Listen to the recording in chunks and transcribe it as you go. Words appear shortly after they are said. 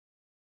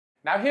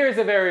Now here's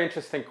a very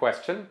interesting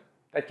question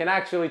that can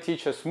actually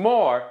teach us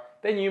more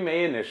than you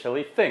may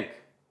initially think.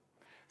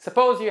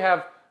 Suppose you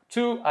have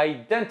two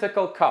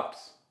identical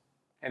cups,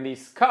 and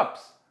these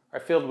cups are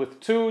filled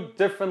with two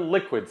different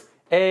liquids,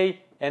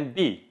 A and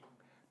B,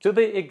 to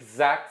the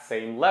exact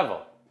same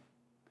level.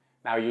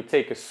 Now you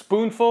take a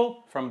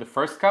spoonful from the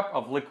first cup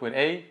of liquid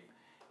A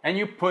and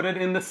you put it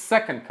in the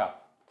second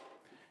cup.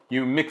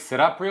 You mix it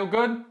up real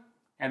good,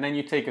 and then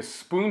you take a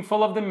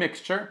spoonful of the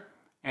mixture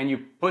and you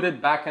put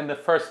it back in the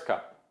first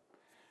cup.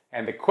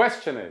 And the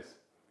question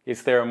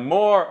is there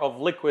more of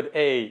liquid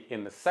A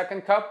in the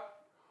second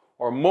cup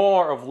or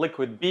more of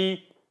liquid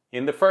B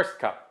in the first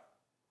cup?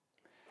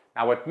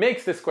 Now what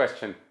makes this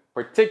question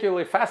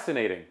particularly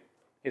fascinating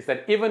is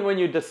that even when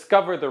you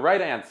discover the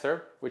right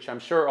answer, which I'm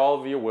sure all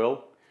of you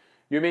will,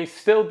 you may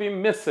still be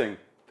missing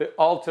the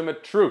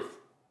ultimate truth.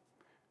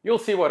 You'll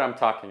see what I'm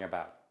talking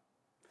about.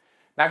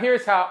 Now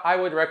here's how I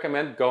would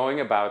recommend going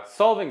about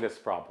solving this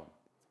problem.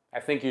 I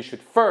think you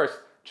should first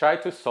try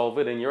to solve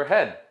it in your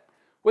head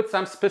with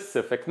some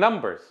specific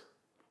numbers.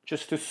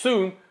 Just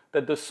assume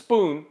that the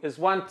spoon is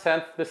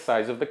 1/10 the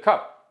size of the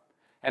cup,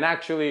 and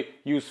actually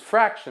use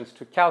fractions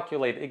to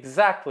calculate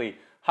exactly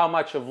how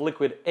much of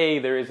liquid A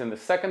there is in the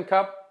second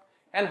cup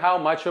and how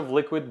much of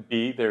liquid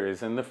B there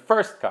is in the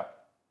first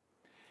cup.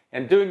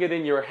 And doing it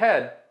in your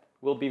head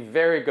will be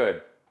very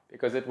good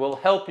because it will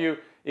help you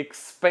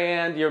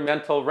expand your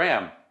mental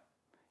RAM,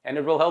 and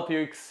it will help you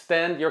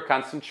extend your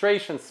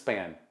concentration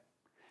span.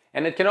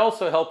 And it can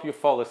also help you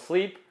fall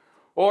asleep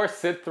or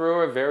sit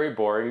through a very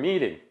boring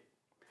meeting.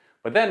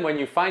 But then when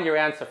you find your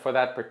answer for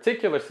that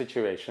particular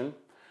situation,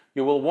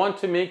 you will want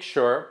to make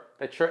sure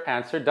that your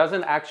answer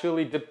doesn't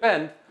actually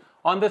depend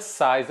on the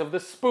size of the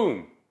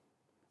spoon.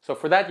 So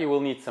for that you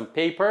will need some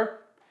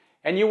paper,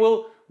 and you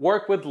will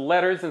work with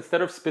letters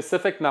instead of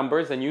specific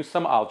numbers and use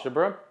some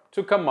algebra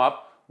to come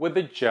up with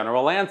the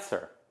general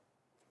answer.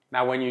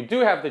 Now when you do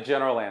have the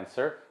general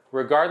answer,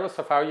 regardless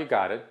of how you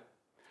got it,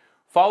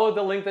 follow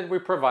the link that we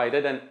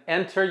provided and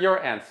enter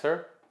your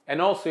answer, and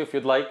also if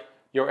you'd like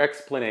your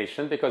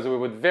explanation, because we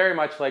would very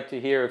much like to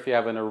hear if you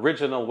have an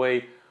original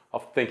way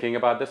of thinking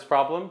about this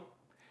problem.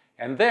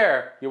 And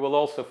there you will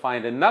also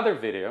find another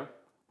video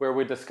where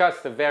we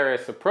discuss the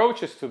various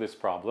approaches to this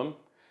problem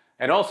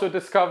and also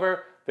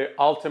discover the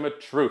ultimate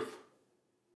truth.